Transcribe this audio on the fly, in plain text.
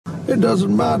It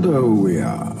doesn't matter who we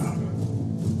are.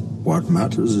 What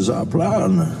matters is our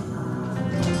plan.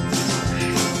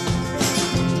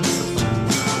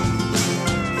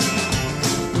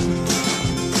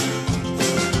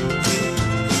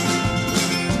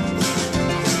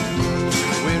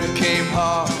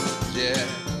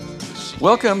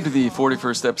 Welcome to the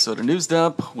 41st episode of News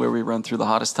Dump, where we run through the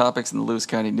hottest topics in the Lewis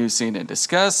County news scene and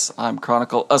discuss. I'm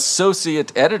Chronicle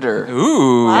Associate Editor.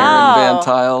 Ooh. Aaron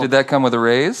VanTuyl. Did that come with a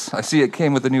raise? I see it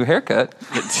came with a new haircut.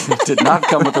 It did not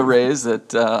come with a raise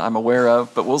that I'm aware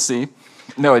of, but we'll see.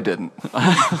 No, it didn't.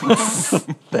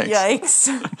 Thanks.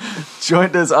 Yikes.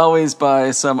 Joined as always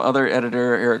by some other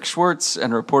editor, Eric Schwartz,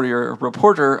 and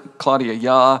reporter Claudia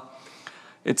Ya.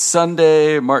 It's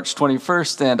Sunday, March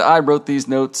 21st, and I wrote these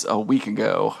notes a week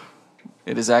ago.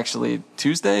 It is actually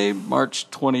Tuesday, March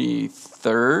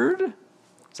 23rd.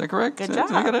 Is that correct? Good Did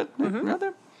job. I get it right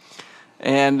there?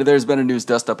 And there's been a news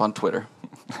dust-up on Twitter.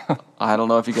 I don't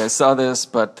know if you guys saw this,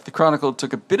 but the Chronicle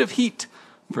took a bit of heat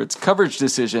for its coverage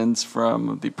decisions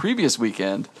from the previous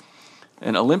weekend.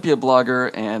 An Olympia blogger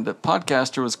and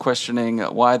podcaster was questioning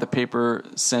why the paper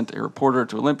sent a reporter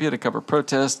to Olympia to cover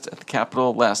protests at the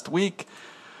Capitol last week.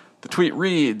 The tweet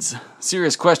reads,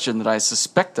 serious question that I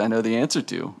suspect I know the answer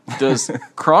to. Does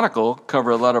Chronicle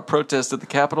cover a lot of protests at the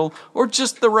Capitol or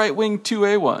just the right-wing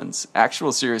 2A ones?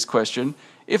 Actual serious question.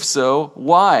 If so,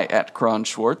 why at Cron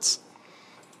Schwartz?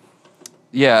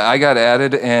 Yeah, I got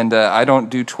added, and I don't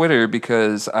do Twitter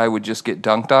because I would just get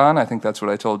dunked on. I think that's what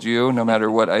I told you. No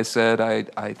matter what I said,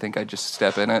 I think I'd just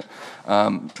step in it.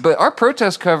 But our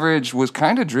protest coverage was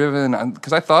kind of driven,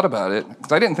 because I thought about it,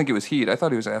 because I didn't think it was heat. I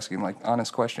thought he was asking, like,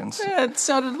 honest questions. Yeah, it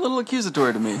sounded a little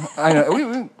accusatory to me. I know.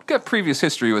 We got previous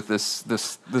history with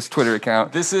this Twitter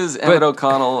account. This is Emmett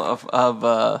O'Connell of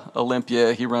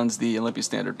Olympia. He runs the Olympia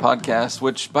Standard podcast,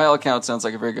 which by all accounts sounds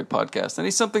like a very good podcast. And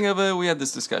he's something of we had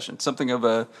this discussion, something of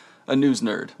a news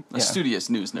nerd, studious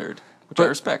news nerd, which I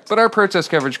respect. But our protest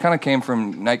coverage kind of came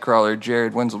from Nightcrawler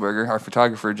Jared Wenzelberger, our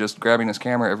photographer, just grabbing his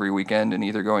camera every weekend and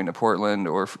either going to Portland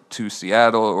or to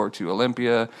Seattle or to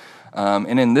Olympia.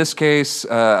 And in this case,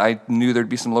 I knew there'd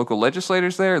be some local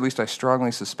legislators there. At least I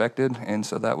strongly suspected, and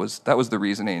so that was the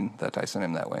reasoning that I sent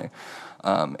him that way.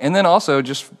 And then also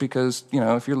just because,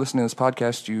 if you're listening to this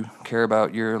podcast, you care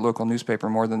about your local newspaper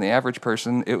more than the average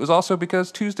person. It was also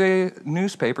because Tuesday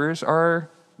newspapers are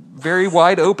very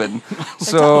wide open.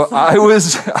 So I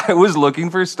was looking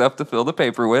for stuff to fill the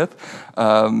paper with.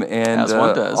 And as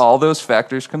one does. All those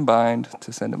factors combined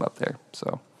to send him up there.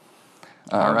 So.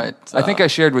 All right. I think I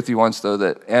shared with you once, though,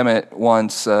 that Emmett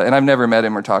once, and I've never met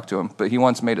him or talked to him, but he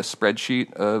once made a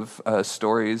spreadsheet of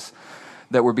stories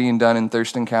that were being done in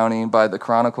Thurston County by the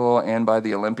Chronicle and by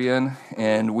the Olympian,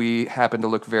 and we happened to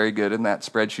look very good in that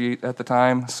spreadsheet at the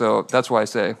time. So that's why I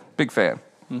say, big fan.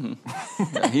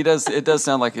 Mm-hmm. Yeah, he does. It does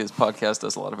sound like his podcast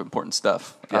does a lot of important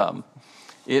stuff. Yeah.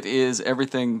 It is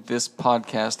everything this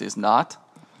podcast is not.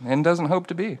 And doesn't hope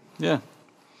to be. Yeah.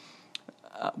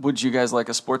 Would you guys like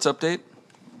a sports update?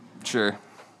 Sure.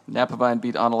 Napavine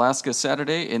beat Onalaska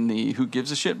Saturday in the Who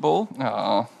Gives a Shit Bowl.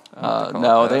 Oh.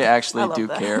 No, they actually do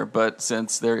that. care, but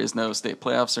since there is no state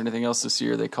playoffs or anything else this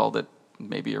year, they called it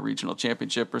maybe a regional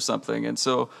championship or something. And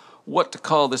so what to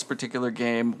call this particular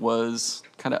game was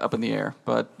kind of up in the air,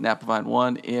 but Napavine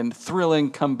won in thrilling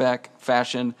comeback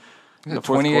fashion. In the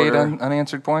fourth 28 quarter.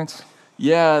 unanswered points?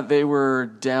 Yeah, they were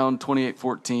down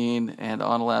 28-14, and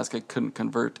Onalaska couldn't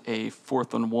convert a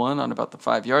 4th and 1 on about the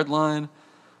 5-yard line.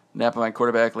 Napavine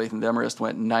quarterback Lathan Demarest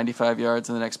went 95 yards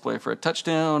in the next play for a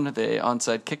touchdown. They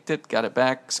onside kicked it, got it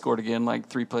back, scored again like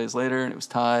 3 plays later, and it was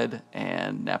tied,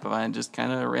 and Napavine just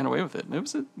kind of ran away with it. And it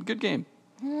was a good game.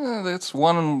 Yeah, that's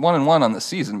 1-1 on the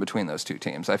season between those two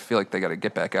teams. I feel like they got to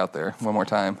get back out there one more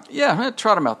time. Yeah,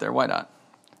 trot them out there. Why not?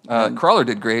 Crawler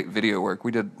did great video work.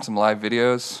 We did some live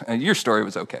videos. Your story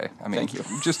was okay. I mean, Thank you.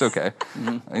 Just okay.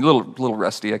 A little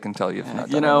rusty, I can tell you. Not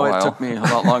done in a it while. took me a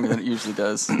lot longer than it usually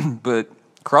does. But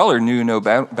Crawler knew no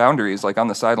boundaries. Like on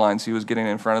the sidelines, he was getting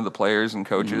in front of the players and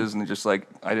coaches, and just like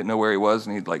I didn't know where he was,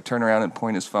 and he'd like turn around and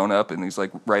point his phone up, and he's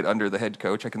like right under the head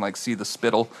coach. I can like see the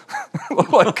spittle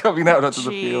like coming out onto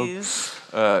the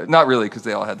field. Not really, because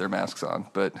they all had their masks on.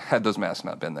 But had those masks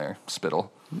not been there,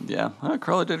 spittle. Yeah,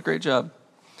 Crawler did a great job.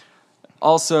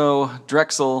 Also,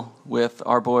 Drexel with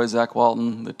our boy Zach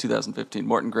Walton, the 2015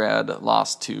 Morton grad,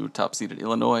 lost to top-seeded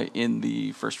Illinois in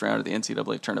the first round of the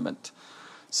NCAA tournament.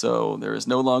 So there is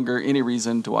no longer any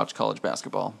reason to watch college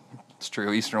basketball. It's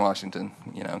true. Eastern Washington,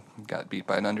 got beat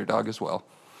by an underdog as well.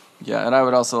 Yeah, and I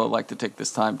would also like to take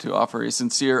this time to offer a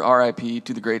sincere RIP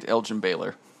to the great Elgin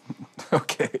Baylor.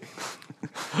 Okay.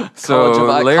 So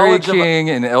Larry King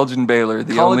and Elgin Baylor,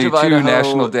 the only two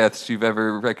national deaths you've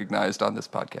ever recognized on this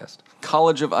podcast.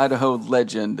 College of Idaho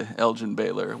legend Elgin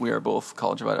Baylor. We are both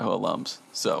College of Idaho alums.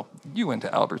 So you went to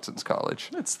Albertsons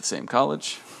College. It's the same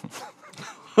college.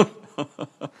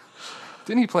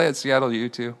 Didn't he play at Seattle U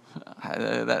too?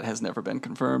 That has never been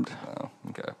confirmed. Oh,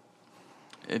 okay.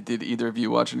 Did either of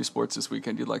you watch any sports this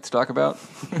weekend you'd like to talk about?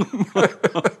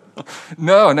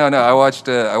 No. I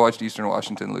watched Eastern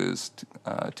Washington lose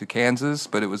to Kansas,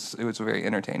 but it was a very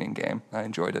entertaining game. I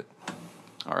enjoyed it.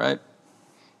 All right.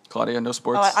 Claudia, no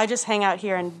sports? Oh, I just hang out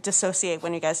here and dissociate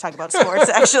when you guys talk about sports,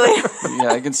 actually.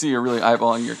 Yeah, I can see you're really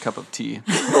eyeballing your cup of tea.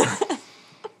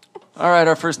 All right,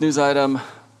 our first news item.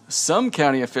 Some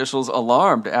county officials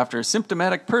alarmed after a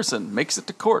symptomatic person makes it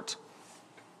to court.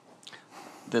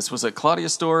 This was a Claudia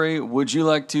story. Would you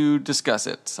like to discuss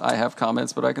it? I have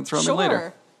comments, but I can throw them in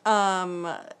later.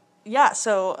 Yeah,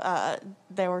 so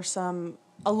there were some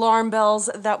alarm bells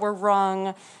that were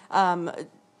rung.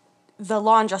 The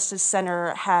Law and Justice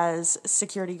Center has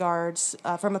security guards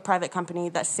from a private company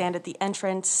that stand at the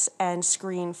entrance and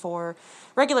screen for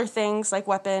regular things like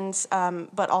weapons,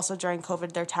 but also during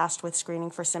COVID, they're tasked with screening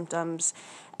for symptoms.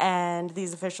 And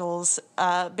these officials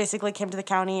basically came to the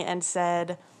county and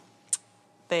said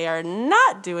they are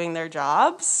not doing their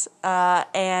jobs.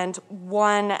 And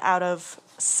one out of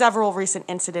several recent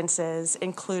incidences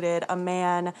included a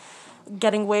man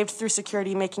getting waved through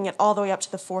security, making it all the way up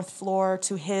to the 4th floor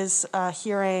to his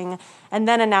hearing, and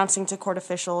then announcing to court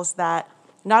officials that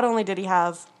not only did he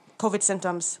have COVID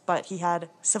symptoms, but he had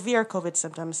severe COVID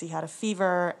symptoms. He had a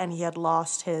fever, and he had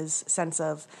lost his sense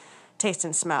of taste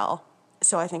and smell.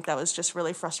 So I think that was just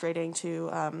really frustrating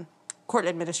to Court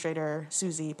Administrator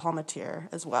Susie Palmatier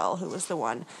as well, who was the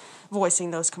one voicing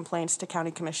those complaints to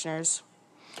county commissioners.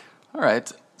 All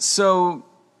right. So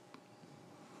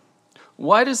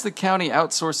why does the county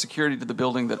outsource security to the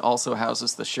building that also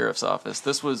houses the sheriff's office?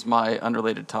 This was my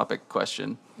unrelated topic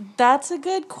question. That's a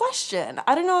good question.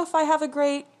 I don't know if I have a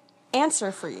great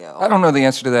answer for you. I don't know the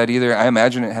answer to that either. I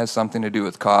imagine it has something to do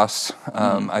with costs.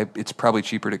 It's probably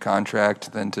cheaper to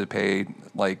contract than to pay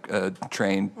like a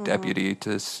trained deputy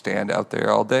to stand out there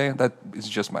all day. That is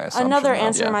just my assumption. Another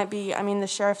answer might be, I mean, the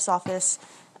sheriff's office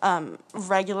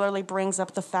regularly brings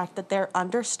up the fact that they're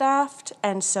understaffed,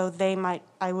 and so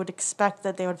I would expect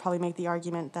that they would probably make the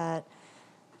argument that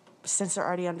since they're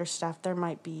already understaffed, there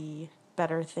might be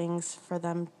better things for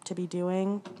them to be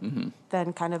doing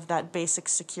than kind of that basic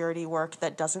security work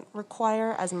that doesn't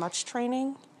require as much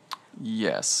training.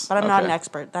 Yes. But I'm not an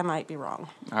expert. That might be wrong.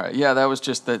 All right. Yeah,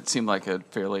 that seemed like a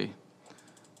fairly...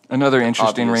 Another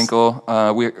interesting wrinkle,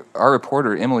 our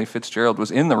reporter, Emily Fitzgerald,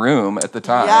 was in the room at the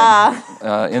time,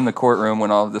 in the courtroom when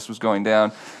all of this was going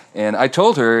down. And I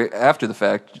told her after the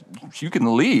fact, you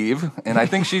can leave. And I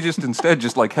think she instead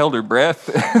held her breath.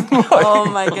 And oh,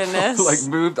 my goodness.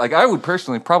 Moved. I would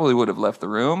personally probably would have left the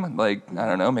room. I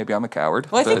don't know, maybe I'm a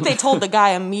coward. Well, I think they told the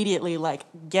guy immediately,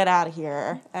 get out of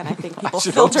here. And I think people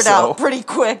filtered out pretty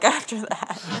quick after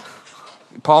that.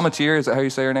 Palmatier, is that how you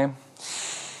say her name?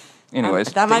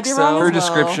 Anyways, that might be wrong. Her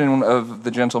description of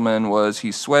the gentleman was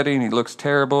he's sweating, he looks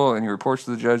terrible, and he reports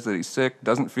to the judge that he's sick,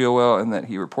 doesn't feel well, and that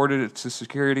he reported it to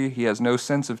security. He has no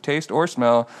sense of taste or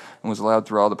smell and was allowed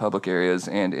through all the public areas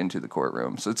and into the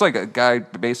courtroom. So it's like a guy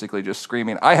basically just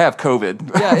screaming, "I have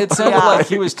COVID." Yeah, it sounded like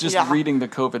he was just reading the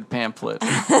COVID pamphlet.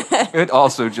 It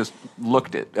also just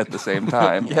looked it at the same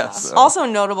time. Yes. So. Also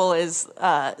notable is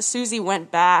Susie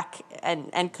went back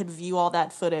and could view all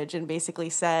that footage and basically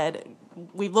said,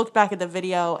 we've looked back at the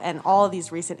video and all of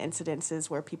these recent incidences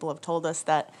where people have told us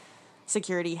that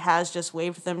security has just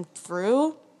waved them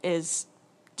through is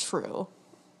true.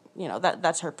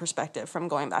 That's her perspective from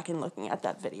going back and looking at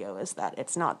that video, is that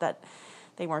it's not that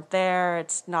they weren't there.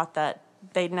 It's not that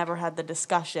they'd never had the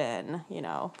discussion.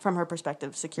 From her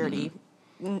perspective, security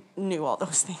knew all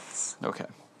those things. Okay.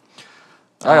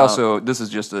 This is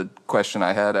just a question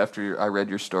I had after I read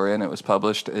your story and it was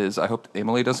published, is I hope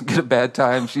Emily doesn't get a bad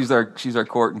time. She's our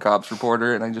court and cops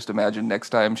reporter, and I just imagine next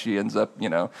time she ends up,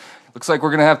 looks like we're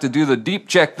going to have to do the deep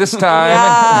check this time.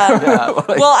 Yeah.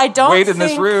 Well, I don't wait in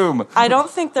this room. I don't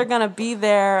think they're going to be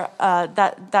there.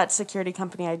 That security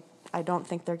company, I don't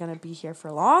think they're going to be here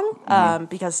for long,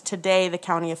 because today the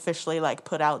county officially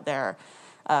put out their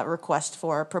request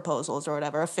for proposals or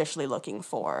whatever, officially looking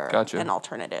for an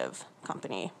alternative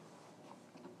company.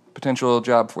 Potential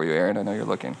job for you, Aaron. I know you're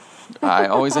looking. I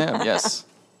always am, yes.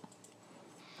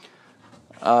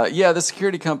 The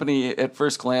security company, at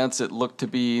first glance, it looked to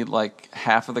be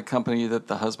half of the company that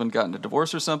the husband got into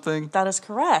divorce or something. That is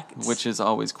correct. Which is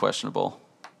always questionable.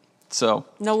 So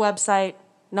no website,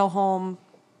 no home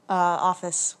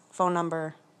office, phone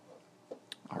number.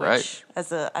 All right.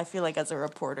 I feel like as a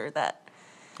reporter that,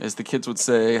 as the kids would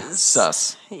say,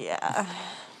 sus. Yeah.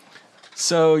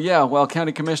 So, while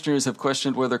county commissioners have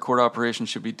questioned whether court operations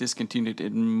should be discontinued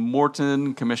in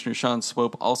Morton, Commissioner Sean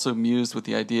Swope also mused with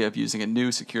the idea of using a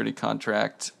new security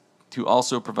contract to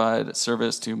also provide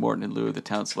service to Morton in lieu of the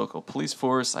town's local police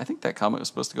force. I think that comment was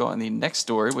supposed to go on the next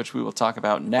story, which we will talk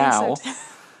about now.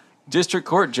 District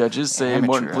court judges say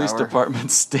Morton Police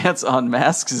Department's stance on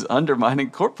masks is undermining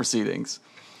court proceedings.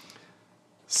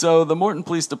 So the Morton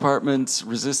Police Department's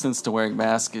resistance to wearing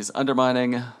masks is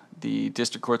undermining the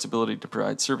district court's ability to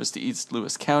provide service to East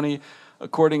Lewis County,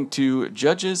 according to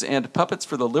judges and puppets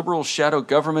for the liberal shadow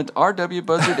government R.W.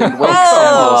 Buzzard and Wade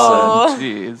Samuelson.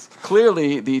 Jeez.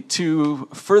 Clearly, the two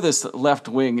furthest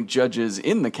left-wing judges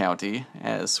in the county,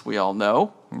 as we all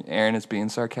know. Aaron is being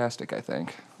sarcastic, I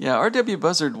think. Yeah, R.W.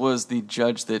 Buzzard was the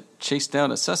judge that chased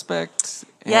down a suspect.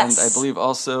 Yes. And I believe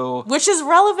also... Which is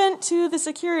relevant to the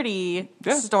security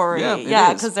story.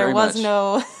 Yeah, because there was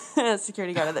no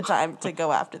security guard at the time to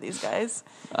go after these guys.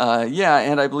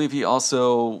 And I believe he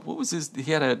also... What was his...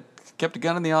 He had kept a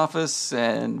gun in the office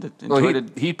and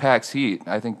enjoyed he packs heat.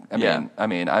 I think...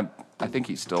 I think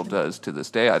he still does to this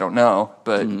day. I don't know.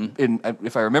 But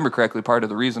if I remember correctly, part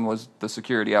of the reason was the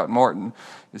security out in Morton,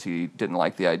 is he didn't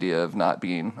like the idea of not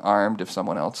being armed if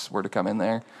someone else were to come in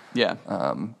there. Yeah.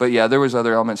 But there was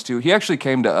other elements too. He actually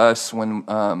came to us when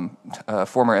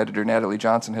former editor Natalie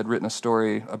Johnson had written a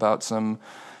story about some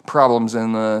problems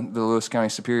in the Lewis County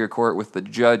Superior Court with the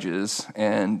judges,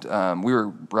 and we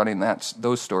were running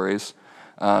those stories.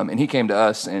 And he came to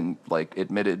us and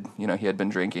admitted, he had been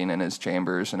drinking in his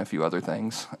chambers and a few other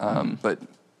things. But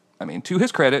to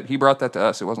his credit, he brought that to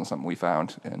us. It wasn't something we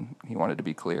found, and he wanted to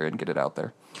be clear and get it out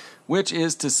there. Which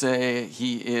is to say,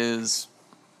 he is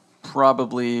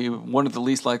probably one of the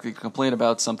least likely to complain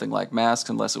about something like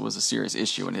masks unless it was a serious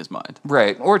issue in his mind.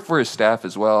 Right, or for his staff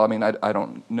as well. I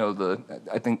don't know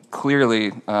I think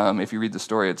clearly, if you read the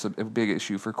story, it's a big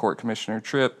issue for Court Commissioner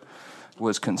Tripp.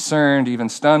 Was concerned, even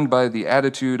stunned by the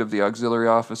attitude of the auxiliary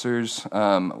officers,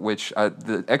 which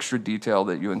the extra detail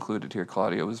that you included here,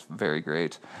 Claudia, was very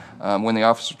great. When the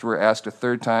officers were asked a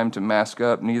third time to mask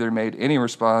up, neither made any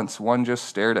response. One just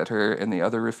stared at her, and the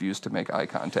other refused to make eye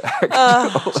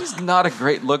contact. Which is not a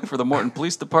great look for the Morton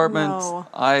Police Department. No.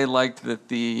 I liked that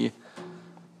the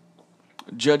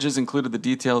judges included the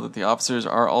detail that the officers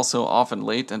are also often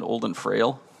late and old and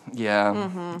frail. Yeah,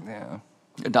 yeah.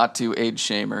 Not to age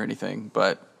shame or anything,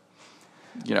 but,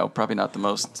 probably not the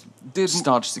most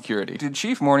staunch security. Did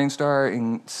Chief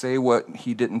Morningstar say what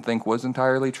he didn't think was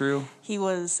entirely true? He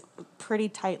was pretty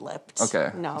tight-lipped.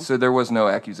 Okay. No. So there was no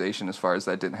accusation as far as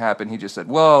that didn't happen. He just said,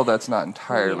 well, that's not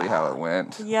entirely how it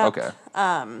went. Yep. Okay.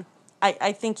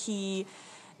 I think he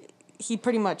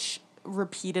pretty much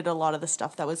repeated a lot of the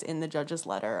stuff that was in the judge's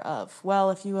letter of, well,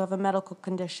 if you have a medical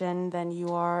condition, then you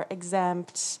are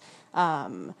exempt.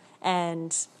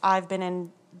 And I've been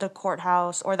in the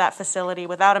courthouse or that facility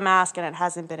without a mask, and it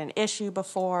hasn't been an issue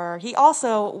before. He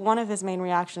also, one of his main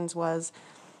reactions was,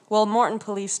 well, Morton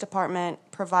Police Department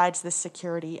provides this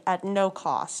security at no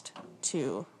cost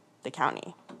to the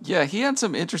county. Yeah, he had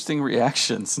some interesting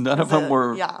reactions. None of them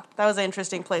were... Yeah, that was an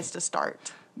interesting place to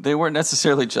start. They weren't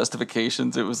necessarily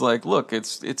justifications. It was like, look,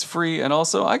 it's free, and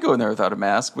also I go in there without a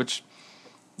mask, which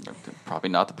probably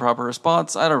not the proper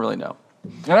response. I don't really know.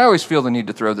 And I always feel the need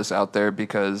to throw this out there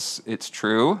because it's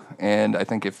true, and I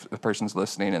think if a person's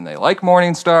listening and they like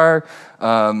Morningstar,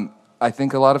 I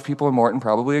think a lot of people in Morton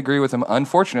probably agree with him,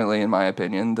 unfortunately, in my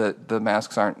opinion, that the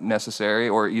masks aren't necessary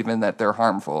or even that they're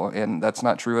harmful, and that's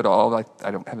not true at all. I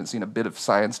haven't seen a bit of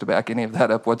science to back any of that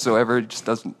up whatsoever. It just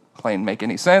doesn't plain make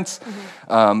any sense.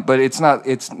 Mm-hmm. But it's not.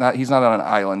 He's not on an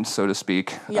island, so to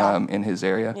speak, in his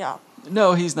area. Yeah.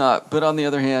 No, he's not. But on the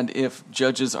other hand, if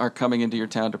judges are coming into your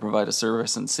town to provide a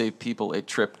service and save people a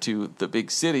trip to the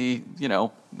big city,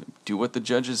 do what the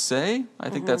judges say. I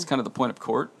think that's kind of the point of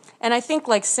court. And I think,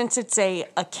 since it's a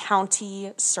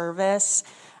county service,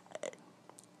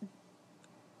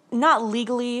 not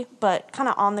legally, but kind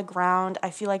of on the ground, I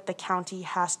feel like the county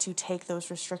has to take those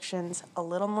restrictions a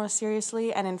little more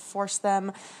seriously and enforce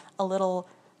them a little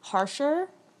harsher.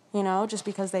 Just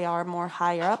because they are more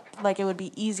higher up. It would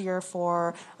be easier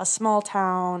for a small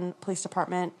town police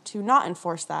department to not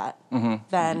enforce that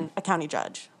than a county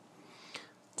judge.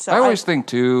 So I always think,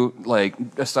 too,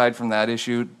 aside from that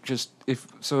issue, just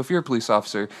if you're a police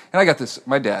officer, and I got this,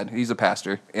 my dad, he's a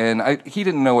pastor, and he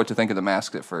didn't know what to think of the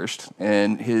mask at first,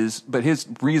 and his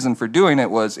reason for doing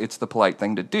it was it's the polite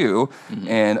thing to do,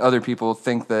 and other people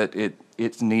think that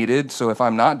it's needed, so if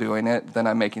I'm not doing it, then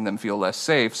I'm making them feel less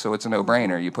safe, so it's a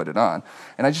no-brainer, you put it on.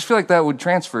 And I just feel like that would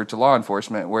transfer to law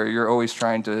enforcement, where you're always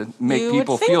trying to make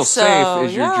people feel safe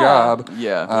is your job.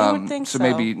 Yeah. You would think so so.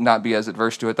 Maybe not be as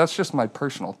adverse to it. That's just my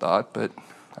personal thought, but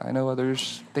I know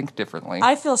others think differently.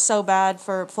 I feel so bad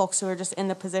for folks who are just in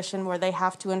the position where they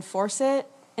have to enforce it,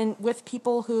 and with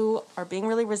people who are being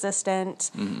really resistant,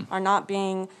 are not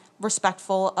being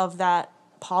respectful of that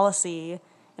policy.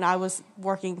 And I was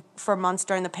working for months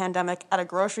during the pandemic at a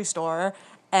grocery store,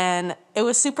 and it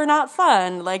was super not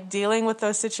fun. Like, dealing with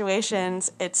those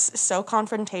situations, it's so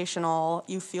confrontational.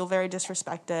 You feel very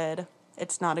disrespected.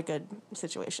 It's not a good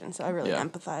situation, so I really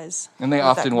empathize. And they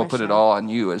often will put it all on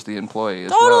you as the employee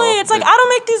as Totally. well. It's like, I don't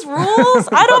make these rules.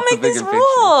 I don't make these bigger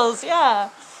rules. Yeah.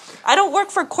 I don't work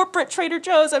for corporate Trader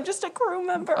Joe's. I'm just a crew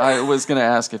member. I was going to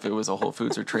ask if it was a Whole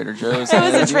Foods or Trader Joe's. It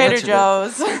was a Trader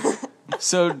Joe's.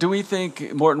 So do we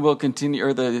think Morton will continue,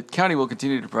 or the county will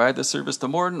continue to provide the service to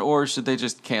Morton, or should they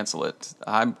just cancel it?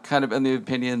 I'm kind of in the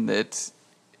opinion that,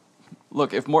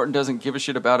 look, if Morton doesn't give a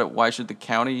shit about it, why should the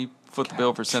county foot the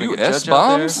bill for sending a judge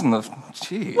out there?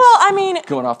 Jeez. Well, I mean,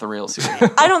 Going off the rails here.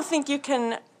 I don't think you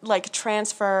can, like,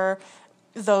 transfer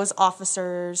those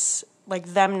officers, like,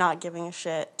 them not giving a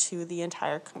shit to the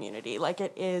entire community. Like,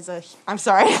 it is I'm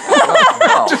sorry.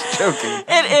 Just joking.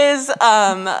 It is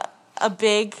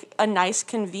a nice,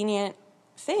 convenient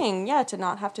thing, to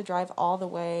not have to drive all the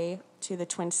way to the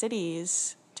Twin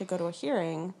Cities to go to a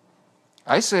hearing.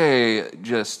 I say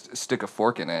just stick a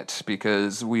fork in it,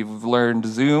 because we've learned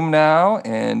Zoom now,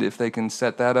 and if they can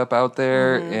set that up out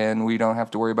there and we don't have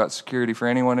to worry about security for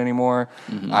anyone anymore.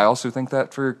 I also think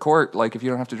that for court, like, if you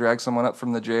don't have to drag someone up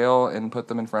from the jail and put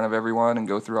them in front of everyone and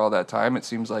go through all that time, it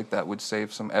seems like that would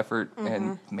save some effort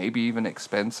and maybe even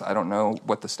expense. I don't know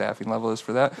what the staffing level is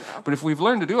for that. But if we've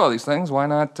learned to do all these things, why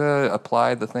not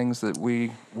apply the things that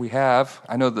we have?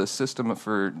 I know the system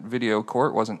for video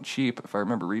court wasn't cheap, if I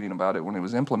remember reading about it when it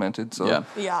was implemented, so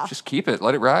just keep it,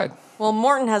 let it ride. Well,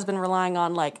 Morton has been relying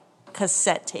on, like,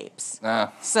 cassette tapes.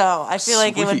 So I feel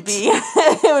like it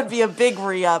would be a big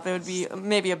re-up. It would be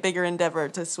maybe a bigger endeavor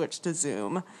to switch to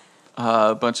Zoom.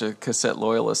 A bunch of cassette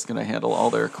loyalists going to handle all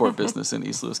their court business in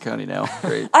East Louis County now.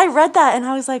 Great. I read that and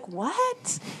I was like,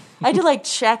 what? I had to, like,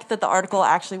 check that the article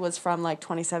actually was from, like,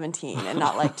 2017 and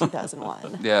not, like,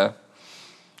 2001. Yeah,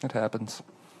 it happens.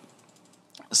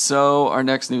 So our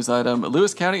next news item,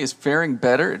 Lewis County is faring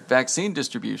better at vaccine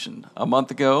distribution. A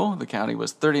month ago, the county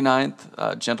was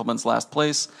 39th, gentleman's last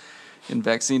place in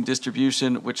vaccine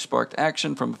distribution, which sparked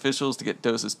action from officials to get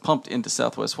doses pumped into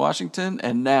Southwest Washington,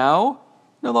 and now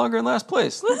no longer in last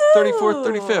place. Woohoo! 34th,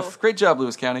 35th. Great job,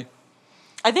 Lewis County.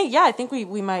 I think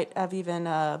we might have even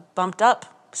bumped up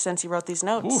since he wrote these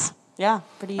notes. Ooh. Yeah,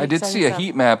 pretty. I did see a stuff.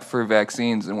 heat map for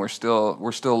vaccines, and we're still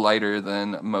lighter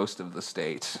than most of the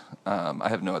state. I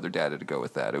have no other data to go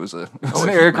with that. It was an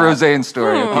Eric Roseanne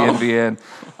story at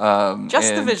PNVN.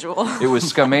 Just the visual. It was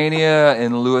Skamania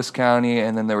in Lewis County,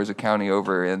 and then there was a county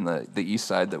over in the east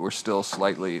side that were still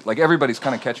slightly, like, everybody's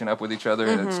kind of catching up with each other,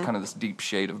 and it's kind of this deep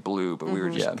shade of blue, but we were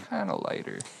just kind of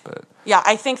lighter. But yeah,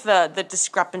 I think the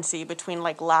discrepancy between,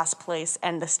 like, last place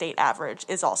and the state average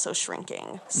is also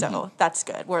shrinking. So that's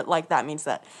good. Like, that means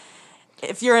that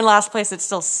if you're in last place, it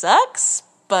still sucks,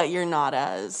 but you're not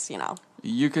as,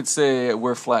 You could say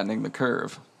we're flattening the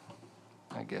curve.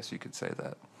 I guess you could say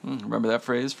that. Remember that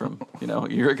phrase from, a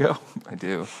year ago? I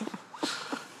do.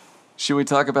 Should we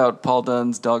talk about Paul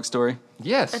Dunn's dog story?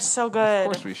 Yes. It's so good.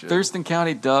 Of course we should. Thurston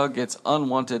County dog gets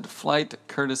unwanted flight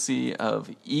courtesy of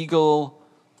Eagle.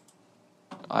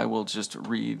 I will just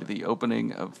read the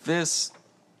opening of this.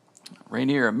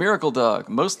 Rainier, a miracle dog,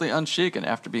 mostly unshaken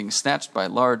after being snatched by a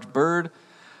large bird.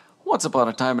 Once upon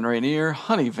a time in Rainier,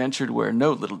 Honey ventured where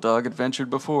no little dog had ventured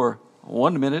before.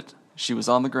 1 minute, she was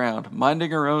on the ground,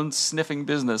 minding her own sniffing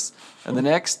business, and the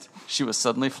next, she was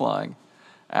suddenly flying.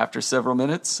 After several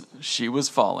minutes, she was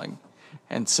falling.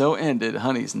 And so ended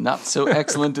Honey's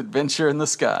not-so-excellent adventure in the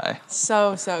sky.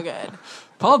 So good.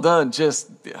 Paul Dunn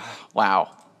just,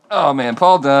 wow. Oh man,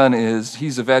 Paul Dunn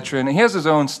he's a veteran. He has his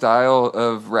own style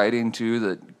of writing too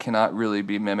that cannot really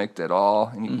be mimicked at all,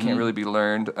 and you can't really be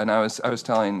learned. And I was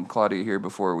telling Claudia here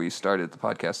before we started the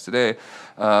podcast today,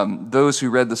 those who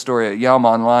read the story at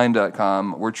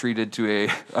yelmonline.com were treated to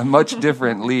a much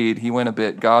different lead. He went a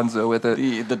bit gonzo with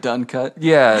it. The Dunn cut?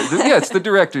 Yeah, it's the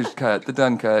director's cut, the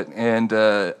Dunn cut. And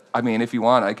I mean, if you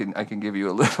want, I can give you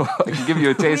a little. I can give you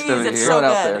a taste of it it's here. so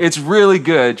out there. good. It's really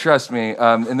good, trust me.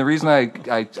 And the reason I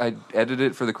edited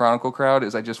it for the Chronicle crowd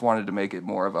is I just wanted to make it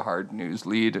more of a hard news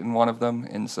lead in one of them.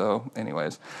 And so,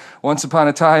 anyways, once upon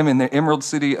a time in the Emerald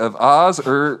City of Oz,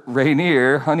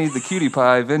 Rainier, Honey the Cutie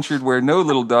Pie ventured where no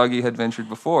little doggy had ventured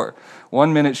before.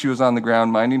 1 minute she was on the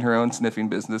ground minding her own sniffing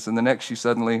business, and the next she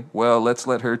suddenly, well, let's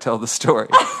let her tell the story.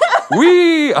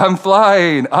 Whee! I'm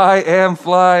flying. I am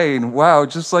flying. Wow,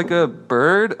 just like a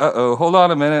bird? Uh-oh, hold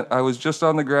on a minute. I was just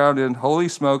on the ground and holy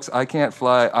smokes, I can't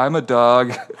fly. I'm a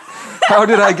dog. How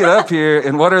did I get up here?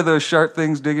 And what are those sharp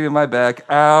things digging in my back?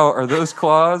 Ow, are those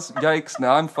claws? Yikes,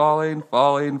 now I'm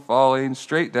falling,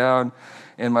 straight down.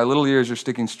 And my little ears are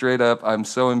sticking straight up. I'm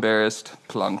so embarrassed.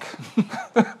 Plunk.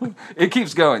 It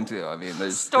keeps going, too. I mean,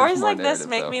 there's Stories more like this narrative,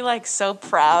 make though. me like so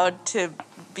proud to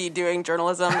be doing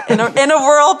journalism in a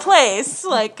rural place,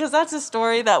 like, because that's a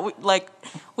story that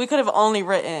we could have only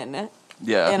written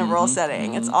Yeah. in a rural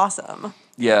setting. It's awesome.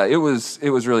 Yeah, it was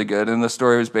really good. And the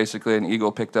story was basically an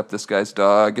eagle picked up this guy's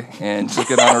dog and took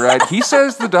it on a ride. He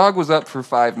says the dog was up for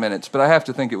 5 minutes, but I have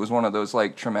to think it was one of those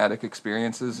like traumatic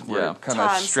experiences where Yeah. it kind of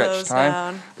Time stretched slows time.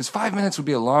 down. Because 5 minutes would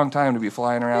be a long time to be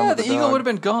flying around Yeah, with the a eagle dog. would have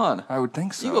been gone. I would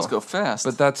think so. Eagles go fast.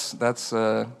 But that's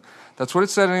what it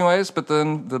said anyways. But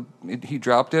then he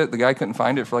dropped it. The guy couldn't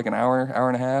find it for like an hour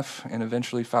and a half, and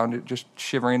eventually found it just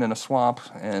shivering in a swamp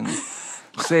and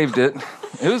saved it.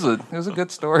 It was a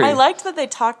good story. I liked that they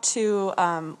talked to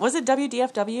was it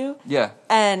WDFW? Yeah.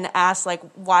 And asked like,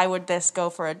 why would this go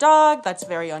for a dog? That's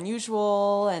very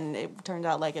unusual. And it turned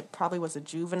out like it probably was a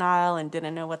juvenile and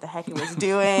didn't know what the heck it was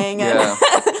doing. Yeah.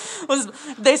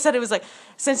 They said it was like,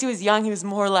 since he was young, he was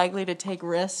more likely to take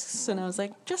risks. And I was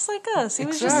like, just like us. He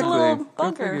was just a Exactly. little Go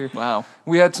bunker. figure. Wow.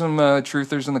 We had some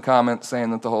truthers in the comments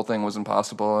saying that the whole thing was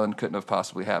impossible and couldn't have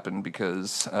possibly happened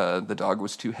because the dog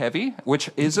was too heavy, which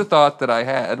is a thought that I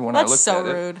had when I That's looked so at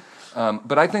it. rude.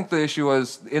 But I think the issue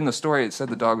was, in the story, it said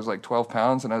the dog was like 12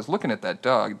 pounds, and I was looking at that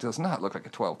dog. It does not look like a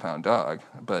 12-pound dog.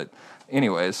 But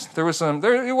anyways, it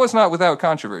was not without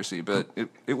controversy, but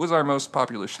it was our most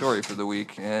popular story for the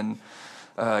week. And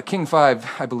King 5,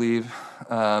 I believe,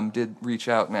 did reach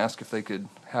out and ask if they could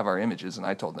have our images, and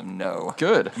I told them no.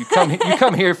 Good. You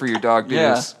come here for your dog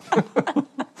dues. Yeah.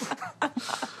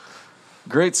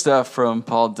 Great stuff from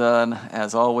Paul Dunn,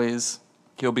 as always.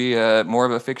 He'll be more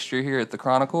of a fixture here at the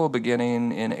Chronicle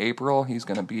beginning in April. He's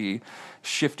going to be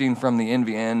shifting from the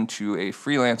NVN to a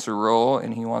freelancer role,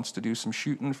 and he wants to do some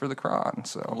shooting for the Chron.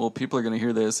 So, Well, people are going to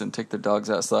hear this and take their dogs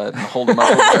outside and hold them up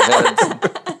over their heads.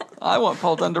 I want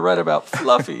Paul Dunn to write about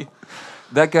Fluffy.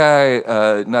 that guy,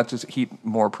 not to heap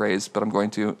more praise, but I'm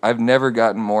going to. I've never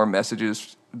gotten more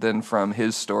messages than from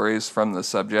his stories from the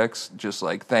subjects. Just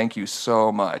like, thank you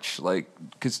so much. Like,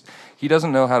 because he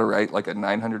doesn't know how to write like a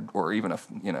 900 or even a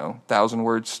 1,000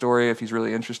 word story if he's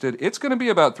really interested. It's going to be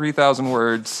about 3,000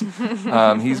 words.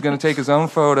 He's going to take his own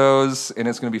photos, and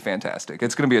it's going to be fantastic.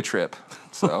 It's going to be a trip.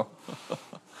 So,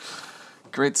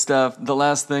 Great stuff. The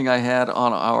last thing I had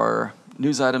on our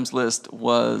news items list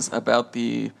was about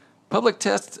the public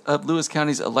test of Lewis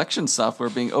County's election software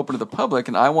being open to the public,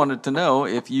 and I wanted to know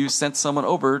if you sent someone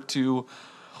over to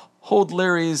hold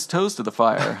Larry's toes to the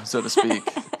fire, so to speak.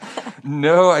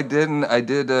 no, I didn't. I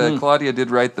did. Claudia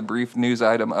did write the brief news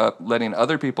item up, letting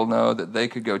other people know that they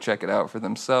could go check it out for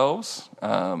themselves.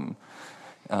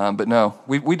 But no,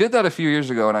 we did that a few years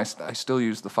ago, and I still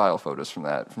use the file photos from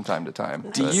that from time to time.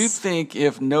 Do you think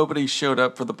if nobody showed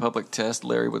up for the public test,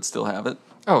 Larry would still have it?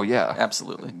 Oh, yeah.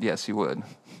 Absolutely. Yes, he would.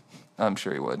 I'm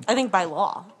sure he would. I think by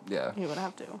law, Yeah. he would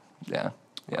have to. Yeah.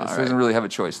 Yeah, All so he right. doesn't really have a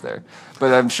choice there.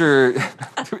 But I'm sure,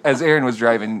 as Aaron was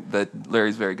driving, that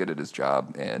Larry's very good at his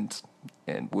job and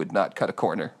would not cut a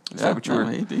corner. Is that what you were?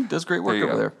 He does great work There you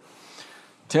over go. there.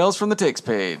 Tales from the Takes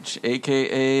page,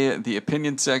 a.k.a. the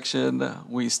opinion section.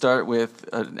 We start with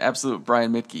an absolute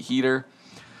Brian Mittge heater.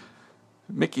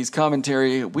 Mickey's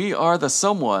commentary, we are the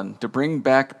someone to bring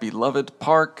back beloved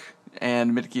park,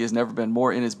 and Mittge has never been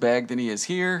more in his bag than he is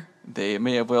here. They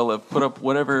may have well have put up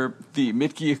whatever the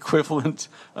Mittge equivalent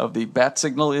of the bat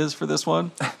signal is for this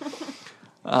one.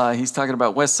 He's talking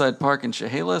about Westside Park in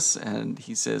Chehalis, and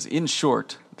he says, in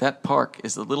short, that park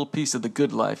is a little piece of the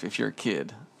good life if you're a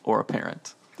kid or a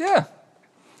parent. Yeah.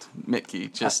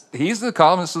 Mittge, just He's the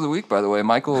columnist of the week, by the way.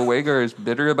 Michael Wager is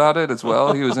bitter about it as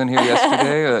well. He was in here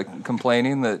yesterday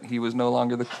complaining that he was no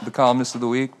longer the columnist of the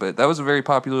week. But that was a very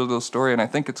popular little story, and I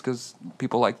think it's because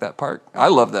people like that park. I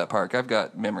love that park. I've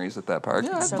got memories at that park.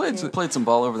 yeah, I So cute. played some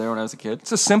ball over there when I was a kid.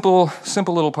 It's a simple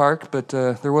little park, but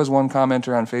there was one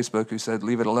commenter on Facebook who said,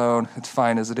 leave it alone. It's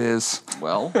fine as it is.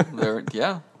 Well, there,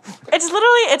 yeah,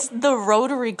 It's the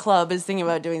Rotary Club is thinking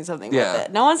about doing something with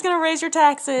it. No one's going to raise your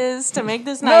taxes to make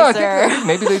this nicer. I think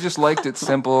maybe they just liked it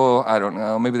simple. I don't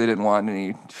know. Maybe they didn't want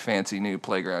any fancy new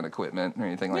playground equipment or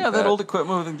anything like that. Yeah, that old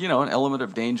equipment with, an element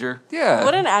of danger. Yeah.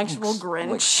 What an actual Grinch.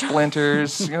 Like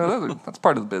splinters. That's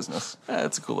part of the business. Yeah,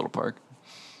 it's a cool little park.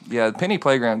 Yeah, Penny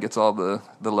Playground gets all the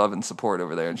love and support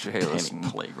over there in Chehalis. Penny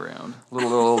Playground.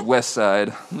 Little West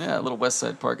Side. Yeah, a little West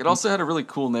Side Park. It also had a really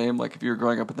cool name. Like if you were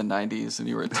growing up in the 90s and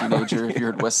you were a teenager, if you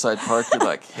heard West Side Park, you're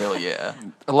like, hell yeah.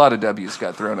 A lot of W's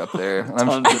got thrown up there.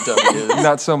 Tons of W's.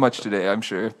 Not so much today, I'm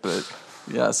sure, but...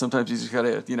 Yeah, sometimes you just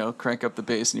gotta, crank up the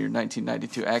bass in your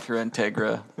 1992 Acura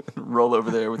Integra, roll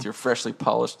over there with your freshly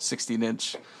polished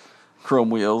 16-inch chrome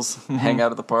wheels, hang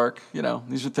out at the park.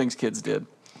 These are things kids did.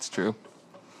 It's true.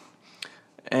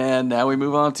 And now we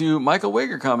move on to Michael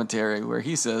Wager commentary, where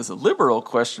he says, "Liberal,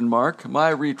 my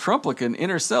re-Trumplican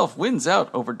inner self wins out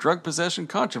over drug possession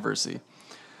controversy."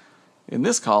 In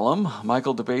this column,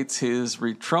 Michael debates his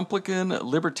re-Trumplican,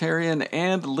 libertarian,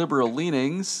 and liberal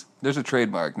leanings. There's a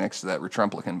trademark next to that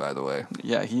re-Trumplican, by the way.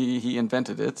 Yeah, he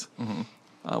invented it. Mm-hmm.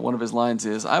 One of his lines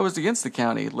is, "I was against the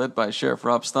county, led by Sheriff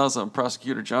Rob Stazza and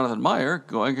Prosecutor Jonathan Meyer,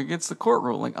 going against the court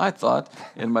ruling. I thought,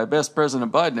 in my best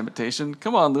President Biden imitation,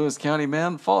 come on, Lewis County,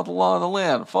 man, follow the law of the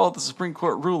land, follow the Supreme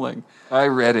Court ruling." I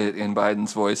read it in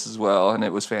Biden's voice as well, and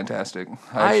it was fantastic.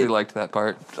 I actually liked that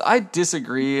part. I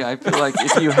disagree. I feel like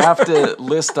if you have to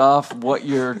list off what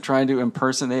you're trying to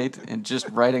impersonate and just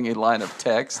writing a line of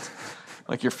text,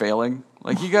 like you're failing.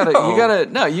 Like you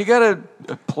gotta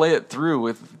play it through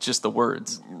with just the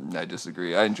words. I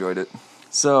disagree. I enjoyed it.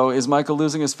 So is Michael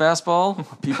losing his fastball?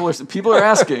 People are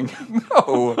asking.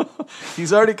 No.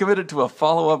 He's already committed to a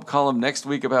follow-up column next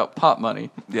week about pot money.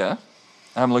 Yeah.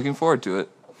 I'm looking forward to it.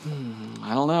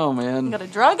 I don't know, man. Got a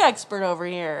drug expert over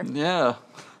here. Yeah.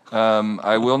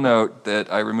 I will note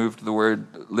that I removed the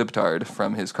word libtard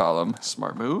from his column.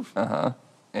 Smart move.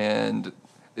 And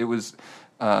it was...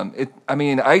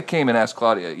 I came and asked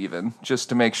Claudia even, just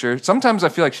to make sure. Sometimes I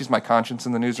feel like she's my conscience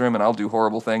in the newsroom, and I'll do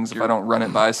horrible things if I don't run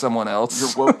it by someone else.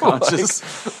 You're woke conscious.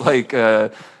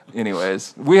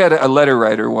 Anyways, we had a letter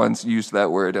writer once used that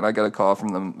word, and I got a call from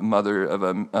the mother of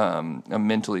a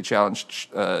mentally challenged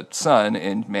son,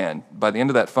 and man, by the end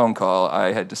of that phone call,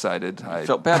 I had decided I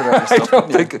felt bad about yourself.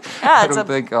 I don't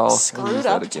think I'll screwed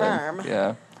up term.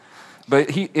 Yeah.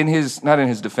 But not in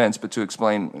his defense, but to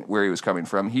explain where he was coming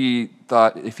from, he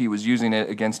thought if he was using it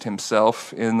against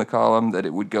himself in the column that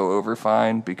it would go over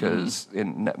fine because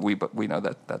we know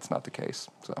that that's not the case.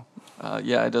 So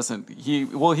it doesn't. He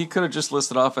could have just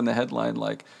listed off in the headline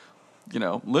like,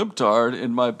 libtard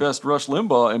in my best Rush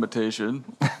Limbaugh imitation.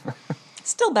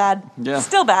 Still bad. Yeah.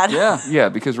 Still bad. Yeah. Yeah,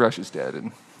 because Rush is dead.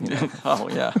 And, Oh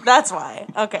yeah. That's why.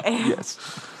 Okay. Yes.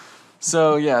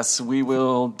 So, yes, we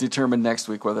will determine next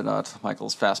week whether or not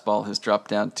Michael's fastball has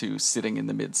dropped down to sitting in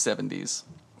the mid-70s.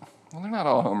 Well, they're not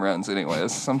all home runs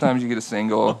anyways. Sometimes you get a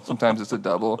single. Sometimes it's a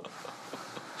double.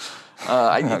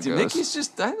 Mickey's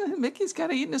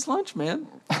kind of eating his lunch, man.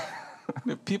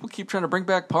 If people keep trying to bring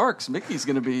back Parks, Mickey's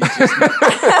going to be just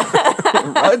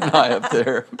riding high up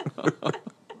there.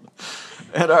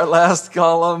 And our last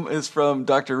column is from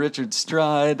Dr. Richard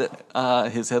Stride.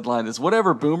 His headline is,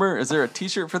 "Whatever, Boomer." Is there a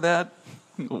T-shirt for that?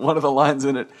 One of the lines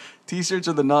in it, "T-shirts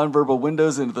are the nonverbal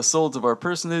windows into the souls of our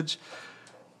personage.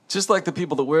 Just like the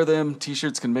people that wear them,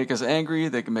 T-shirts can make us angry,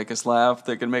 they can make us laugh,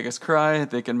 they can make us cry,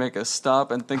 they can make us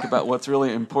stop and think about what's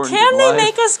really important in life." Can they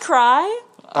make us cry?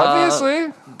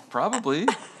 Obviously. Probably.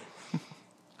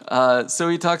 So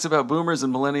he talks about boomers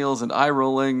and millennials and eye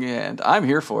rolling, and I'm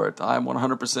here for it. I'm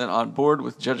 100% on board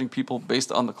with judging people based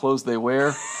on the clothes they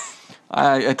wear.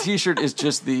 A T-shirt is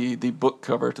just the book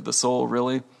cover to the soul,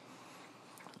 really.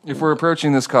 If we're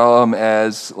approaching this column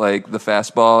as like the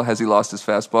fastball, has he lost his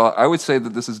fastball? I would say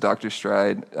that this is Dr.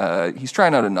 Stride. He's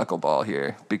trying out a knuckleball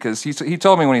here because he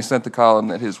told me when he sent the column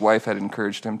that his wife had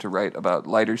encouraged him to write about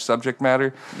lighter subject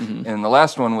matter, and the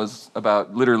last one was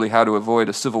about literally how to avoid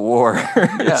a civil war.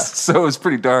 Yeah. So it was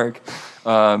pretty dark.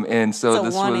 And so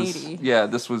it's a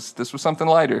this was something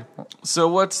lighter. So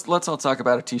let's all talk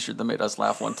about a T-shirt that made us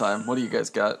laugh one time. What do you guys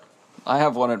got? I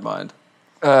have one in mind.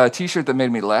 A T-shirt that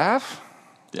made me laugh.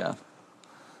 Yeah.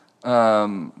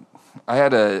 I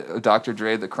had a Dr.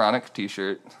 Dre the Chronic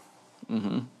T-shirt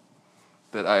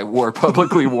that I wore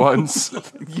publicly once.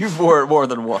 You've wore it more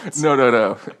than once.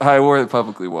 No. I wore it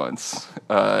publicly once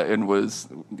and was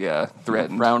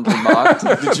threatened. Roundly mocked.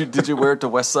 Did you wear it to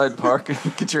West Side Park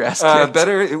and get your ass kicked?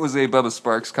 Better. It was a Bubba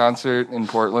Sparks concert in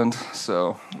Portland.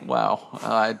 So wow,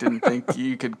 I didn't think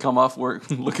you could come off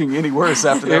work looking any worse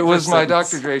after that. It was my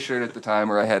sentence. Dr. Dre shirt at the time,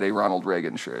 where I had a Ronald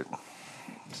Reagan shirt.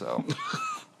 So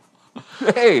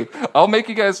Hey, I'll make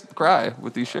you guys cry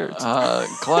with these shirts.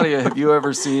 Claudia, have you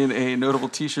ever seen a notable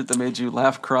T-shirt that made you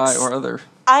laugh, cry, or other?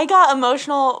 I got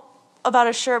emotional about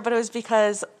a shirt, but it was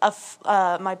because of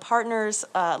my partner's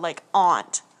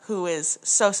aunt, who is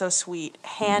so sweet,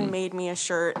 handmade me a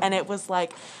shirt, and it was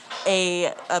like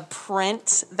a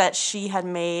print that she had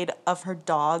made of her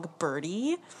dog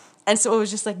Birdie, and so it was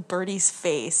just like Birdie's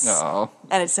face,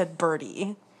 and it said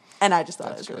Birdie. And I just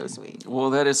thought it was really sweet.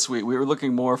 Well, that is sweet. We were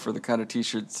looking more for the kind of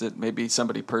T-shirts that maybe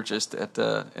somebody purchased at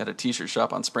a T-shirt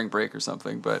shop on spring break or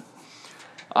something. But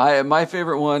my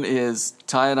favorite one is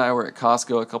Ty and I were at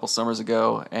Costco a couple summers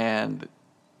ago, and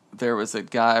there was a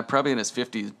guy, probably in his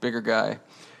 50s, bigger guy,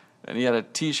 and he had a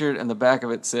T-shirt, and the back of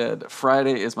it said,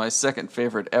 "Friday is my second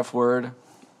favorite F word."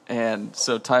 And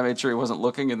so Ty made sure he wasn't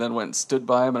looking, and then went and stood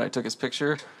by him, and I took his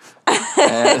picture.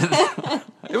 And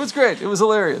it was great. It was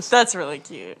hilarious. That's really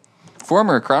cute.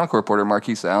 Former Chronicle reporter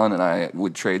Marquise Allen and I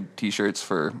would trade T-shirts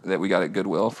that we got at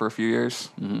Goodwill for a few years.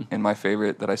 Mm-hmm. And my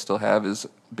favorite that I still have is a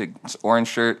big orange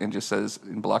shirt and just says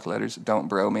in block letters, "Don't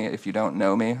bro me if you don't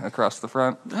know me," across the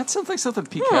front. That sounds like something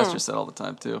Pete Castor said all the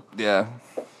time, too. Yeah.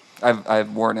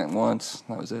 I've worn it once.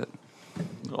 That was it.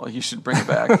 Well, you should bring it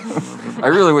back. I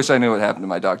really wish I knew what happened to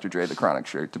my Dr. Dre the Chronic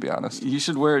shirt, to be honest. You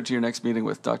should wear it to your next meeting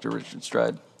with Dr. Richard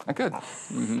Stride. I could.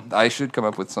 Mm-hmm. I should come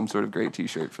up with some sort of great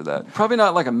T-shirt for that. Probably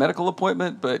not like a medical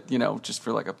appointment, but, just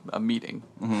for like a meeting.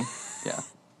 Mm-hmm. Yeah.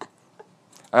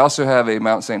 I also have a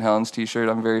Mount St. Helens T-shirt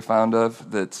I'm very fond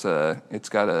of. That's it's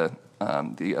got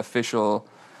the official,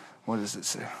 what does it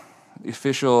say? The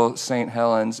official St.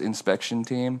 Helens inspection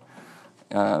team,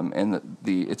 and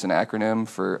it's an acronym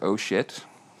for "Oh shit."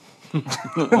 And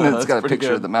it's got a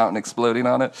picture of the mountain exploding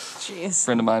on it. Jeez. A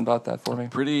friend of mine bought that for me.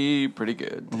 Pretty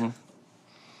good. Mm-hmm.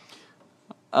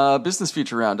 Business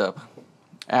feature roundup.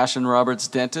 Ashen Roberts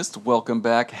Dentist, welcome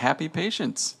back, happy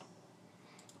patients.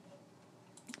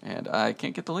 And I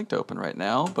can't get the link to open right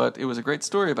now, but it was a great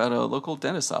story about a local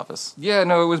dentist's office. Yeah,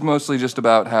 no, it was mostly just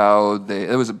about how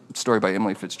it was a story by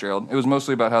Emily Fitzgerald. It was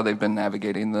mostly about how they've been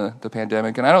navigating the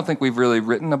pandemic. And I don't think we've really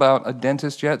written about a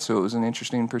dentist yet, so it was an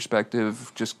interesting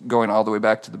perspective, just going all the way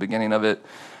back to the beginning of it,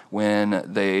 when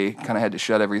they kind of had to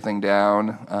shut everything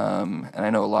down. And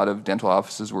I know a lot of dental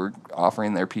offices were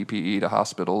offering their PPE to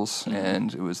hospitals,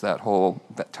 and it was that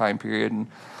time period.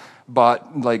 And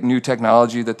bought like new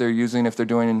technology that they're using if they're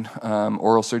doing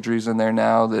oral surgeries in there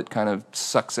now that kind of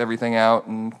sucks everything out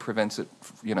and prevents it,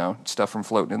 stuff from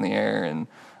floating in the air. And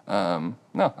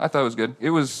no, I thought it was good.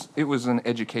 It was an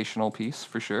educational piece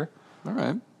for sure. All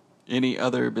right. Any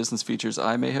other business features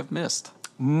I may have missed?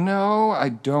 No, I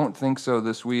don't think so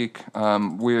this week.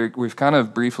 We've kind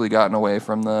of briefly gotten away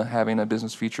from having a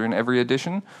business feature in every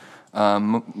edition.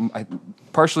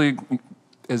 Partially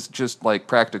is just like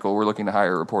practical. We're looking to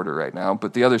hire a reporter right now.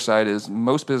 But the other side is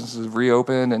most businesses have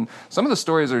reopened, and some of the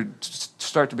stories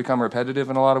start to become repetitive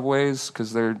in a lot of ways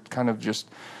because they're kind of just,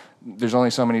 there's only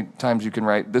so many times you can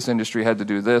write, this industry had to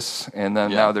do this, and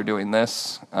then now they're doing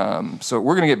this. So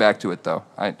we're going to get back to it, though.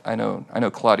 I know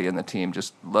Claudia and the team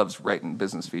just loves writing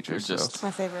business features. It's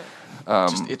my favorite.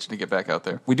 Just itching to get back out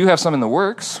there. We do have some in the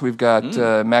works. We've got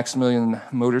Maximilian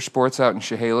Motorsports out in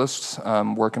Chehalis,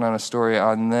 working on a story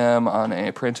on them on an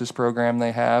apprentice program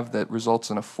they have that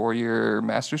results in a 4-year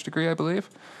master's degree, I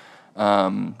believe.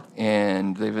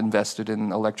 And they've invested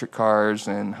in electric cars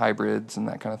and hybrids and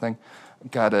that kind of thing.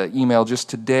 Got an email just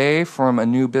today from a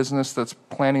new business that's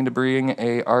planning to bring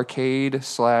a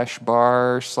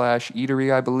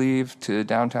arcade/bar/eatery, I believe, to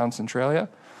downtown Centralia.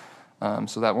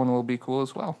 So that one will be cool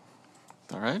as well.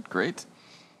 All right, great.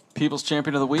 People's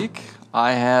Champion of the Week.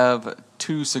 I have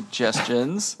 2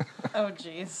 suggestions. Oh,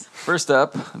 jeez. First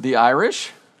up, the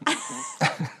Irish.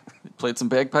 Played some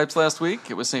bagpipes last week.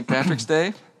 It was St. Patrick's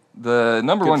Day. The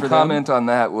number one comment on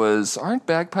that was, aren't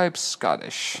bagpipes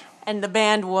Scottish? And the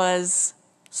band was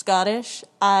Scottish.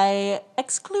 I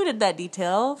excluded that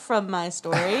detail from my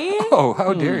story. Oh,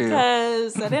 how dare you.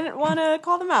 Because I didn't want to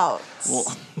call them out. Well,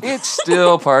 it's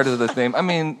still part of the thing. I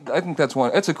mean, I think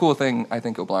it's a cool thing I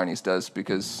think O'Blarney's does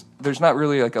because there's not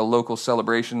really like a local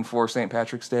celebration for St.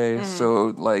 Patrick's Day. Mm.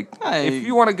 So if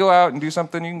you want to go out and do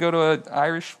something, you can go to an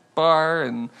Irish bar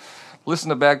and listen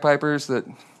to bagpipers that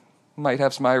might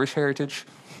have some Irish heritage.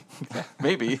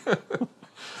 Maybe.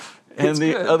 And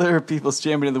the other People's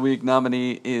Champion of the Week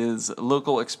nominee is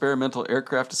Local Experimental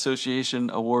Aircraft Association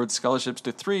awards scholarships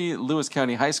to 3 Lewis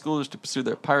County high schoolers to pursue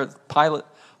their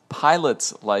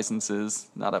pilot's licenses.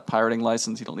 Not a pirating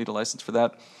license. You don't need a license for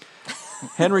that.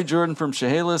 Henry Jordan from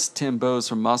Chehalis, Tim Bowes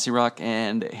from Mossy Rock,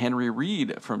 and Henry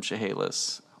Reed from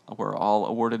Chehalis were all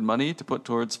awarded money to put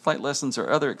towards flight lessons or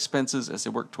other expenses as they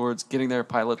work towards getting their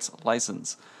pilot's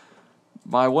license.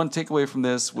 My one takeaway from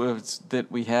this was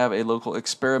that we have a local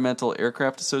experimental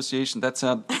aircraft association. That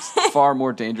sounds far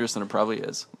more dangerous than it probably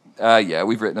is. Yeah,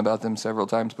 we've written about them several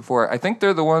times before. I think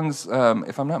they're the ones,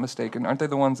 if I'm not mistaken, aren't they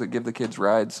the ones that give the kids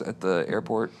rides at the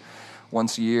airport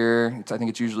once a year? I think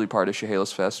it's usually part of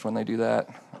Chehalis Fest when they do that.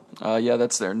 Yeah,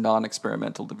 that's their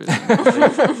non-experimental division.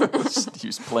 They just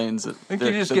use planes that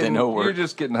they know work. You're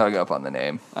just getting hung up on the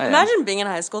name. Imagine being in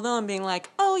high school, though, and being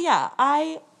like, oh, yeah,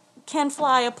 I can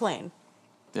fly a plane.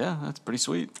 Yeah, that's pretty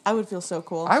sweet. I would feel so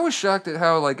cool. I was shocked at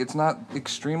how, like, it's not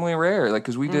extremely rare. Like,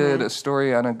 because we did a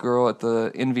story on a girl at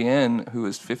the NVN who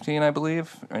was 15, I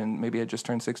believe, and maybe had just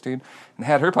turned 16, and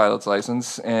had her pilot's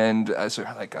license. And I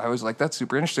was like, that's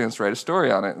super interesting. Let's write a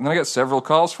story on it. And then I got several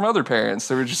calls from other parents.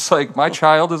 They were just like, my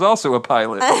child is also a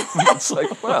pilot. It's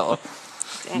like, well,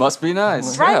 must be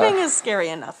nice. Driving is scary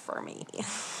enough for me.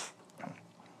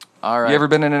 All right. You ever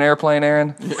been in an airplane,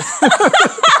 Aaron?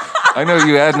 I know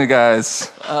you had guys.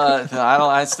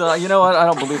 I still, you know what? I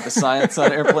don't believe the science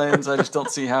on airplanes. I just don't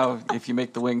see how if you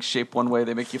make the wings shape one way,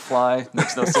 they make you fly. It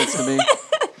makes no sense to me.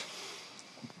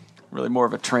 Really more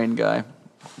of a train guy.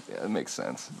 Yeah, it makes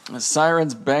sense.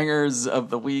 Sirens bangers of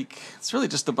the week. It's really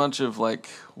just a bunch of like,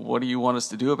 what do you want us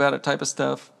to do about it type of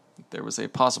stuff. There was a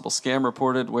possible scam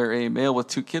reported where a male with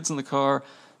 2 kids in the car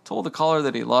told the caller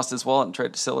that he lost his wallet and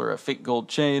tried to sell her a fake gold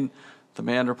chain. The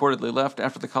man reportedly left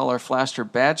after the caller flashed her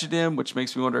badge at him, which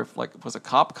makes me wonder if, like, was a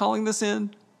cop calling this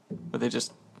in? Were they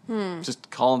just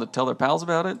calling to tell their pals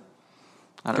about it?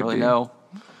 I don't really know.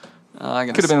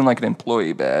 Could have been like an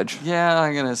employee badge. Yeah,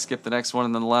 I'm going to skip the next one.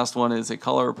 And then the last one is a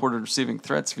caller reported receiving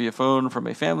threats via phone from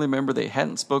a family member they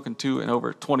hadn't spoken to in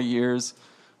over 20 years.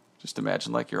 Just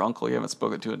imagine, like, your uncle you haven't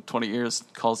spoken to in 20 years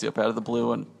calls you up out of the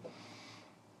blue and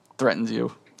threatens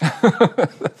you.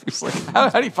 It's like, how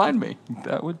do you find me?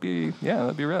 That'd be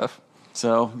rough.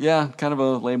 So, yeah, kind of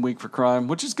a lame week for crime,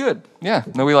 which is good. Yeah,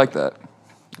 no, we like that.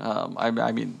 I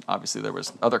mean, obviously there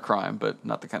was other crime, but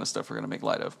not the kind of stuff we're going to make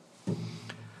light of.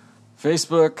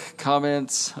 Facebook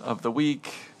comments of the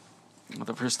week.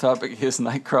 The first topic is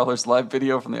Nightcrawler's live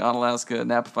video from the Onalaska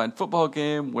Napafine football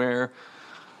game, where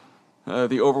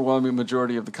the overwhelming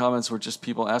majority of the comments were just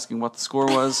people asking what the score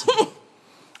was.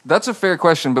 That's a fair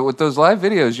question, but with those live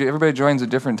videos, everybody joins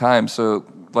at different times. So,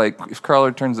 like, if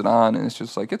Crawler turns it on and it's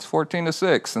just like, it's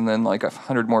 14-6, and then like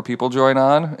 100 more people join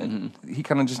on, and he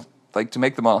kind of just, like, to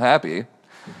make them all happy,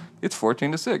 it's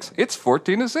 14-6. It's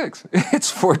 14-6.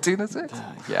 It's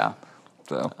 14-6. Yeah.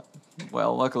 So,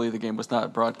 well, luckily the game was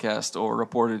not broadcast or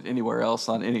reported anywhere else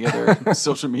on any other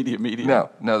social media medium.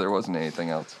 No, there wasn't anything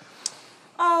else.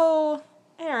 Oh,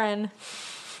 Aaron,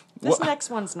 this next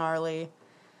one's gnarly.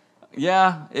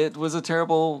 Yeah, it was a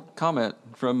terrible comment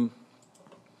from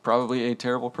probably a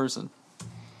terrible person.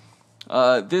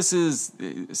 This is,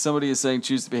 somebody is saying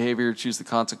choose the behavior, choose the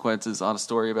consequences on a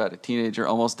story about a teenager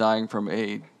almost dying from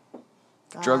a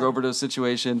drug overdose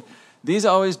situation. These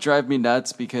always drive me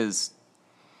nuts because,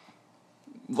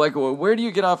 like, where do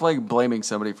you get off, like, blaming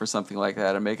somebody for something like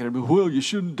that and making it, well, you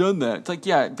shouldn't have done that. It's like,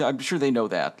 yeah, I'm sure they know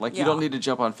that. Like, you don't need to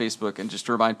jump on Facebook and just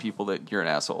remind people that you're an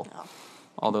asshole. No.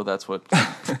 Although that's what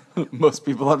most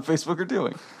people on Facebook are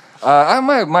doing.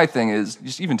 My thing is,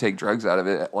 just even take drugs out of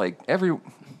it. Like,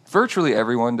 virtually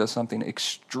everyone does something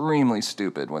extremely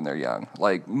stupid when they're young.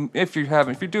 Like, if you're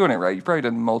doing it right, you've probably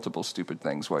done multiple stupid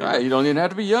things while you're you don't even have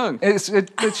to be young.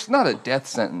 It's not a death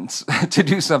sentence to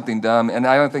do something dumb. And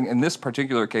I don't think in this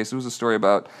particular case, it was a story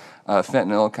about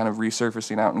fentanyl kind of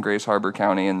resurfacing out in Grace Harbor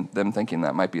County, and them thinking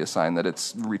that might be a sign that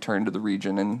it's returned to the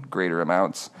region in greater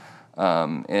amounts.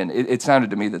 And it sounded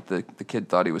to me that the kid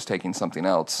thought he was taking something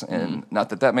else, and not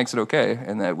that makes it okay,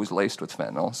 and that it was laced with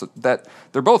fentanyl. So that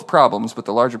they're both problems, but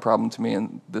the larger problem to me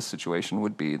in this situation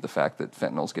would be the fact that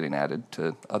fentanyl's getting added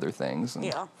to other things.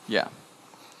 Yeah.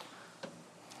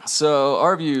 So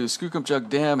our view, Skookumchuck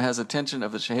Dam has attention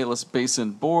of the Chehalis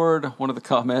Basin Board. One of the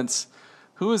comments,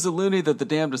 who is the loony that the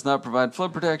dam does not provide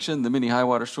flood protection? The mini high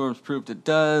water storms proved it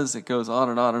does. It goes on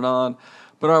and on and on.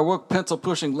 But our woke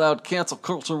pencil-pushing loud cancel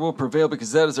culture will prevail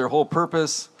because that is their whole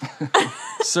purpose.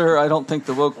 Sir, I don't think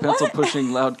the woke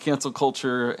pencil-pushing loud cancel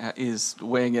culture is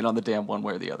weighing in on the dam one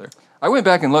way or the other. I went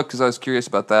back and looked because I was curious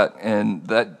about that, and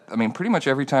pretty much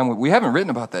every time we haven't written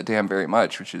about that dam very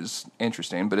much, which is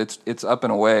interesting, but it's up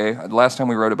and away. The last time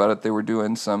we wrote about it, they were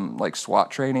doing some like SWAT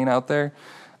training out there.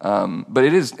 But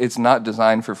it's not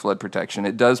designed for flood protection.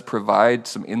 It does provide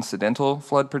some incidental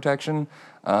flood protection,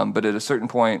 but at a certain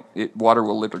point, water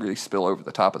will literally spill over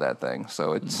the top of that thing.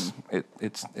 So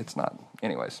it's not.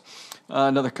 Anyways,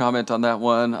 another comment on that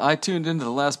one. I tuned into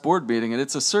the last board meeting, and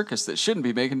it's a circus that shouldn't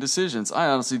be making decisions. I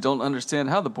honestly don't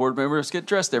understand how the board members get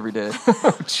dressed every day.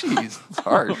 Jeez, it's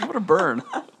hard. What a burn.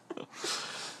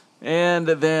 And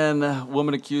then,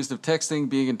 woman accused of texting,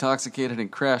 being intoxicated,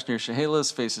 and crashed near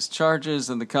Chehalis faces charges.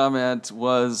 And the comment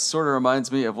was, sort of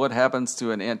reminds me of what happens to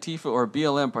an Antifa or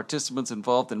BLM participants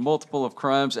involved in multiple of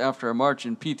crimes after a march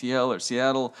in PTL or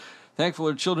Seattle.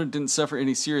 Thankfully, her children didn't suffer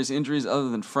any serious injuries other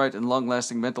than fright and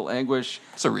long-lasting mental anguish.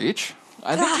 It's a reach.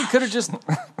 I think you could have just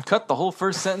cut the whole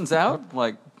first sentence out.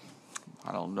 Like,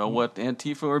 I don't know what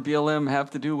Antifa or BLM have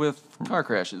to do with car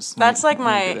crashes. That's like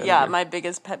my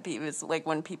biggest pet peeve is like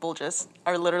when people just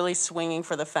are literally swinging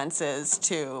for the fences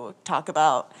to talk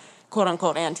about quote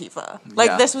unquote Antifa.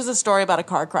 Like this was a story about a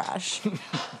car crash.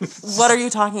 What are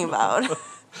you talking about?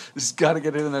 Just got to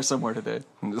get it in there somewhere today.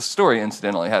 The story,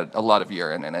 incidentally, had a lot of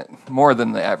urine in it, more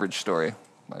than the average story.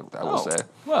 I will say.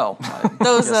 Well, I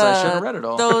guess I should have read it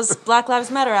all. Those Black Lives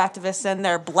Matter activists and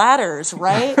their bladders,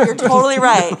 right? You're totally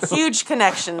right. Huge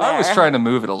connection there. I was trying to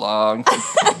move it along.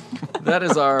 That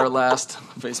is our last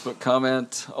Facebook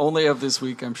comment. Only of this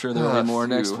week. I'm sure there will be more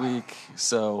next week.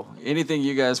 So anything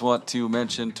you guys want to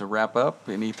mention to wrap up?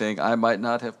 Anything I might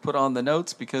not have put on the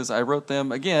notes because I wrote them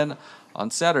again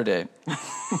on Saturday.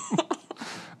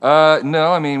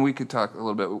 No, I mean, we could talk a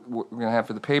little bit. We're going to have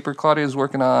for the paper. Claudia's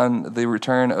working on the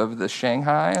return of the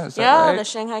Shanghai. Is that right? The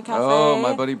Shanghai Cafe. Oh,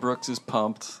 my buddy Brooks is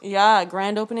pumped. Yeah,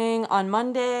 grand opening on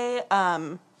Monday.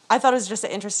 I thought it was just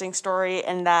an interesting story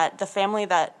in that the family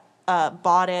that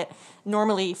bought it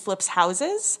normally flips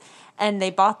houses. And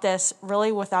they bought this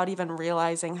really without even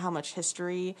realizing how much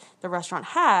history the restaurant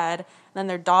had. And then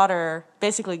their daughter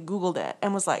basically Googled it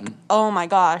and was like, oh my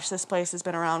gosh, this place has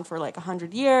been around for like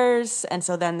 100 years. And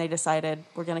so then they decided,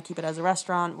 we're going to keep it as a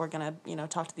restaurant. We're going to,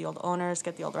 talk to the old owners,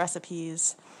 get the old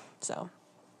recipes. So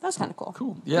that was kind of cool.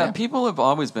 Cool. Yeah, people have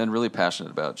always been really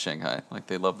passionate about Shanghai. Like,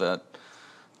 they love that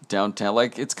downtown.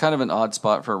 Like, it's kind of an odd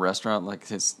spot for a restaurant. Like,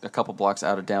 it's a couple blocks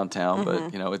out of downtown,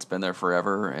 but, it's been there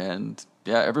forever. And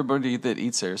yeah, everybody that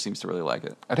eats there seems to really like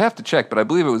it. I'd have to check, but I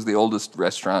believe it was the oldest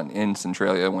restaurant in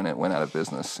Centralia when it went out of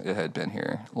business. It had been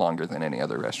here longer than any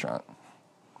other restaurant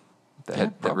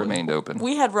that remained open.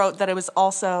 We had wrote that it was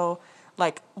also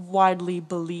like widely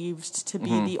believed to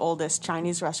be the oldest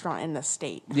Chinese restaurant in the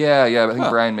state. Yeah, I think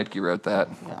Brian Mittge wrote that.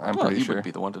 Yeah. I'm pretty sure. He would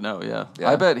be the one to know, yeah.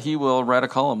 Yeah. I bet he will write a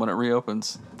column when it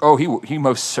reopens. Oh, he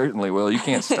most certainly will. You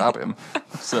can't stop him.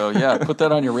 So, yeah, put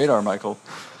that on your radar, Michael.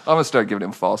 I'm going to start giving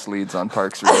him false leads on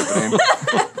parks reopening.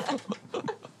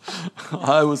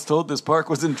 I was told this park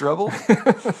was in trouble.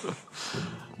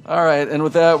 All right, and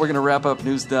with that, we're going to wrap up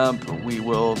News Dump. We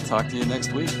will talk to you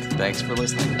next week. Thanks for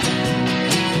listening.